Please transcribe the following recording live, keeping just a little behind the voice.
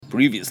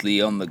Previously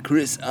on the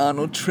Chris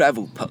Arnold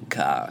Travel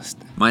Podcast.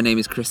 My name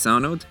is Chris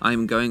Arnold.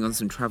 I'm going on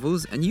some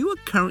travels, and you are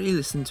currently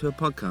listening to a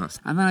podcast.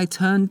 And then I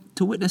turned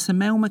to witness a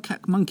male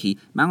macaque monkey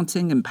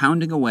mounting and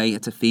pounding away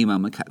at a female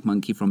macaque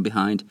monkey from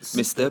behind.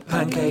 Mr.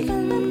 Pancake,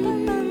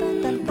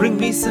 bring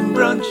me some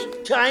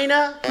brunch.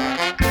 China.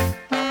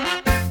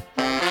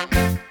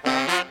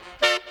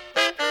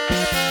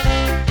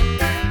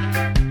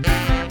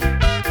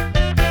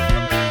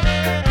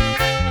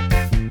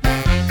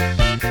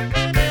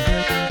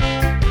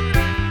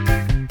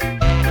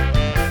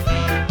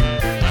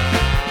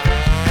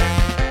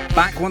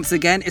 Back once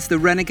again, it's the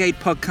Renegade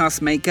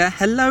Podcast Maker.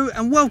 Hello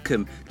and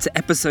welcome to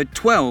episode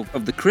 12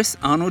 of the Chris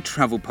Arnold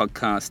Travel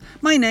Podcast.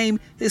 My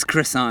name is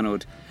Chris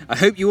Arnold. I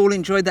hope you all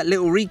enjoyed that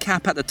little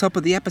recap at the top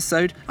of the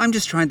episode. I'm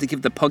just trying to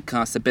give the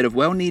podcast a bit of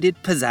well-needed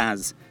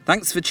pizzazz.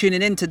 Thanks for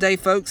tuning in today,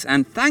 folks,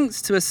 and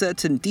thanks to a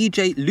certain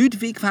DJ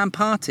Ludwig van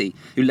Party,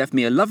 who left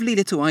me a lovely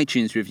little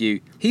iTunes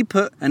review. He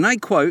put, and I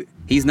quote,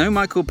 "He's no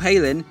Michael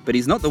Palin, but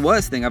he's not the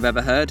worst thing I've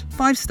ever heard.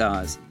 5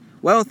 stars.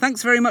 Well,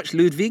 thanks very much,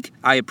 Ludwig.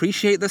 I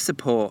appreciate the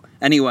support.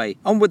 Anyway,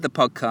 on with the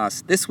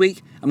podcast. This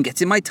week, I'm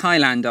getting my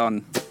Thailand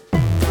on.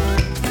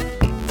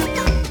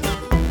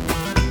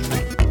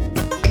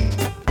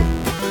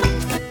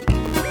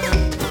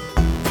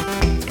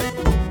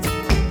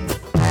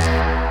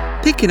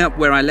 Picking up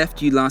where I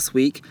left you last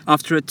week,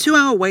 after a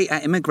 2-hour wait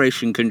at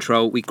immigration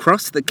control, we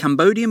crossed the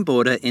Cambodian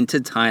border into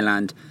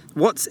Thailand.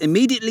 What's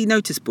immediately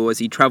noticeable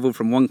as you travel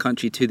from one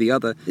country to the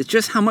other is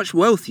just how much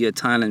wealthier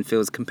Thailand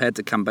feels compared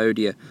to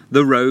Cambodia.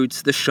 The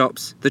roads, the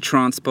shops, the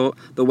transport,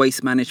 the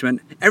waste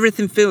management,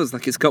 everything feels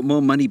like it's got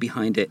more money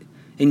behind it.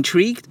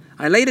 Intrigued?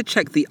 I later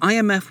checked the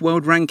IMF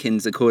World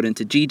Rankings according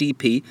to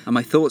GDP, and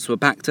my thoughts were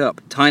backed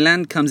up.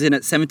 Thailand comes in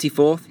at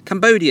 74th,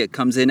 Cambodia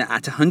comes in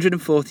at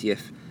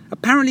 140th.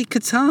 Apparently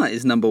Qatar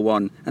is number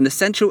 1, and the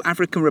Central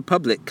African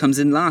Republic comes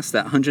in last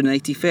at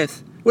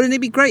 185th. Wouldn't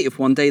it be great if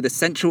one day the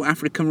Central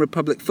African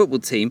Republic football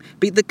team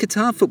beat the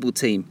Qatar football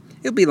team?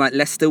 It would be like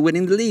Leicester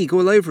winning the league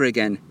all over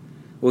again.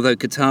 Although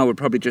Qatar would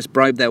probably just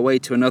bribe their way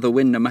to another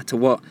win no matter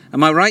what.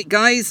 Am I right,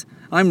 guys?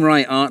 I'm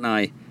right, aren't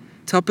I?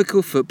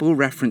 Topical football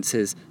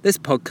references. This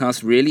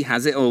podcast really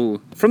has it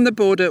all. From the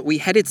border, we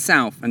headed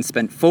south and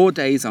spent 4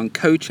 days on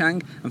Koh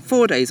Chang and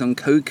 4 days on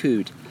Koh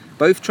Kood,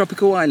 both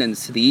tropical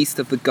islands to the east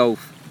of the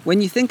Gulf. When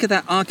you think of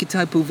that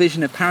archetypal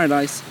vision of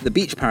paradise, the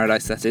beach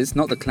paradise that is,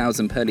 not the clouds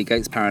and pearly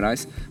gates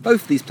paradise,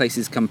 both these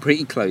places come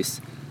pretty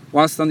close.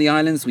 Whilst on the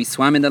islands, we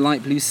swam in the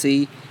light blue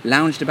sea,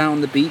 lounged about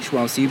on the beach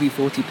whilst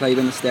UB40 played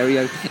on the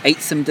stereo,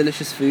 ate some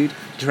delicious food,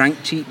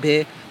 drank cheap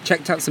beer,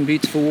 checked out some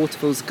beautiful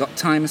waterfalls, got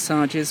Thai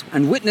massages,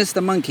 and witnessed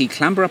a monkey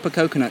clamber up a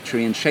coconut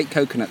tree and shake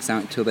coconuts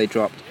out until they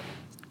dropped.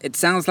 It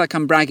sounds like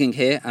I'm bragging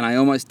here, and I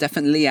almost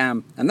definitely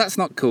am, and that's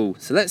not cool,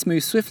 so let's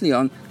move swiftly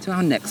on to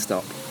our next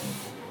stop.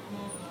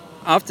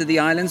 After the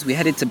islands, we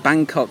headed to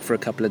Bangkok for a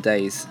couple of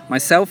days.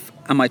 Myself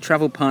and my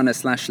travel partner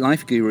 /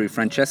 life guru,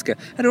 Francesca,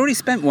 had already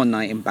spent one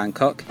night in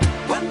Bangkok.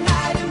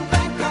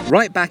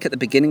 Right back at the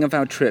beginning of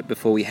our trip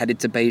before we headed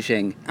to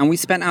Beijing, and we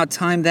spent our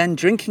time then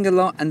drinking a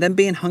lot and then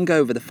being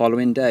hungover the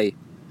following day.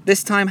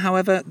 This time,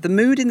 however, the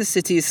mood in the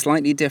city is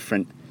slightly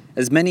different.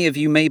 As many of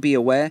you may be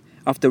aware,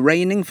 after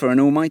reigning for an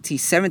almighty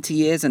 70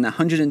 years and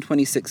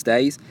 126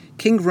 days,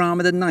 King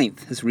Rama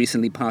IX has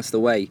recently passed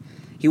away.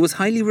 He was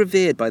highly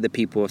revered by the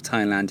people of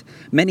Thailand,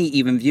 many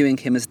even viewing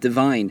him as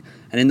divine,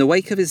 and in the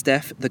wake of his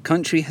death, the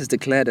country has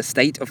declared a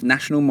state of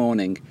national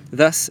mourning.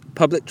 Thus,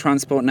 public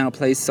transport now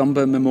plays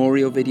somber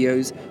memorial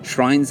videos,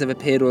 shrines have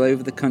appeared all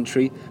over the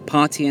country,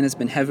 partying has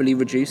been heavily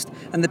reduced,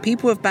 and the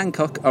people of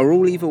Bangkok are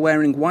all either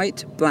wearing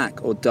white,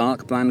 black or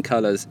dark bland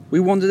colours. We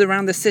wandered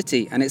around the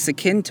city, and it's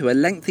akin to a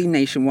lengthy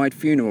nationwide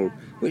funeral,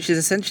 which is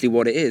essentially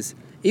what it is.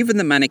 Even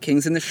the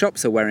mannequins in the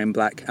shops are wearing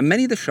black, and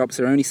many of the shops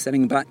are only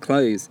selling black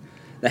clothes.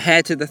 The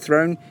heir to the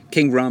throne,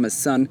 King Rama's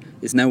son,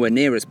 is nowhere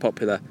near as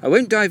popular. I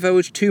won't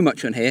divulge too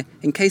much on here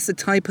in case the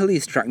Thai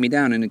police track me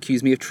down and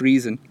accuse me of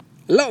treason.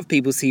 A lot of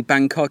people see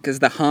Bangkok as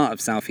the heart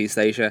of Southeast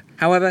Asia.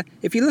 However,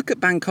 if you look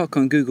at Bangkok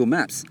on Google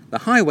Maps, the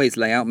highways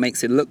layout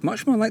makes it look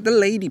much more like the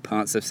lady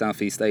parts of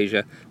Southeast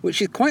Asia, which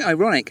is quite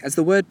ironic as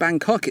the word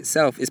Bangkok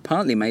itself is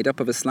partly made up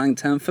of a slang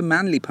term for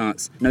manly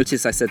parts.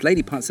 Notice I said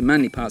lady parts and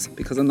manly parts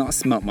because I'm not a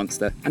smart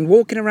monster. And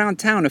walking around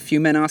town, a few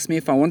men asked me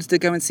if I wanted to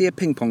go and see a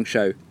ping pong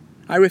show.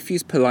 I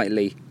refused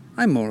politely.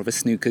 I'm more of a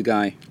snooker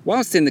guy.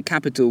 Whilst in the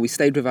capital, we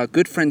stayed with our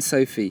good friend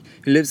Sophie,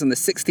 who lives on the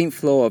 16th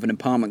floor of an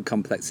apartment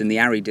complex in the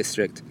Ari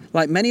district.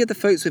 Like many of the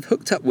folks we've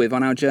hooked up with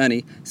on our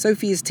journey,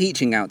 Sophie is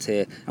teaching out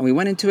here, and we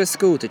went into a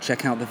school to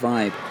check out the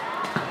vibe.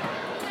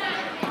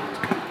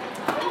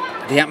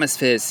 The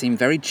atmospheres seemed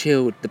very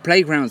chilled, the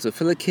playgrounds were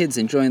full of kids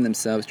enjoying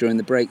themselves during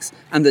the breaks,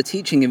 and the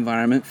teaching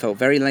environment felt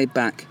very laid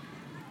back.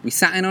 We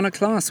sat in on a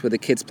class where the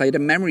kids played a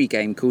memory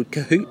game called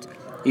Kahoot.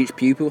 Each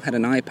pupil had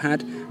an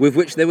iPad with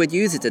which they would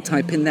use it to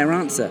type in their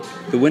answer,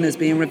 the winners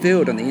being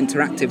revealed on the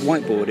interactive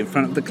whiteboard in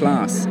front of the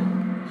class.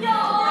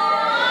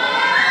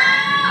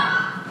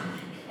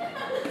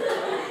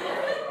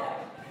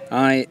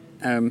 I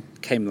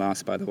came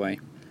last, by the way.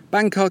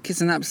 Bangkok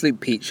is an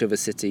absolute peach of a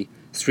city.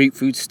 Street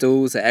food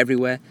stalls are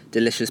everywhere,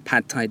 delicious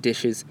pad thai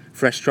dishes,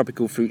 fresh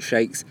tropical fruit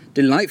shakes,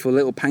 delightful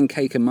little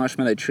pancake and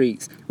marshmallow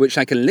treats, which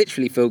I can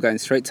literally feel going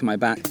straight to my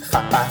back.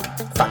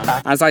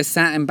 As I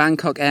sat in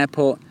Bangkok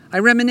airport, I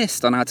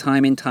reminisced on our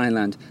time in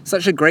Thailand,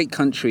 such a great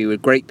country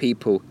with great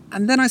people.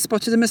 And then I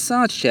spotted a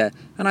massage chair,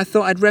 and I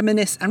thought I'd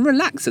reminisce and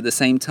relax at the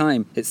same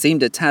time. It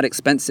seemed a tad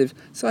expensive,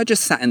 so I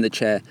just sat in the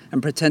chair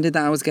and pretended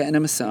that I was getting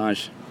a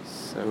massage.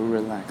 So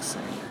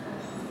relaxing.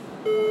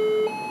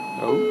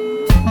 Oh.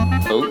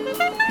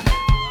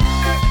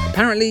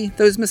 Apparently,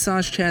 those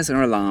massage chairs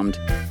are alarmed.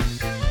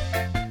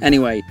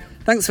 Anyway,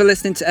 thanks for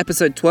listening to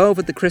episode 12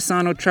 of the Chris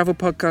Arnold Travel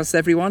Podcast,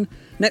 everyone.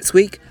 Next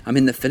week, I'm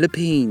in the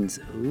Philippines.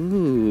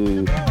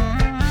 Ooh.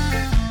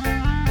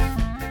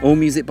 All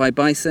music by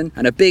Bison,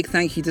 and a big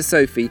thank you to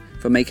Sophie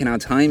for making our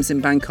times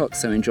in Bangkok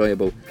so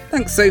enjoyable.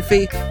 Thanks,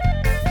 Sophie.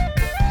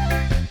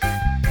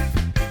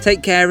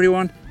 Take care,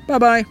 everyone.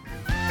 Bye-bye.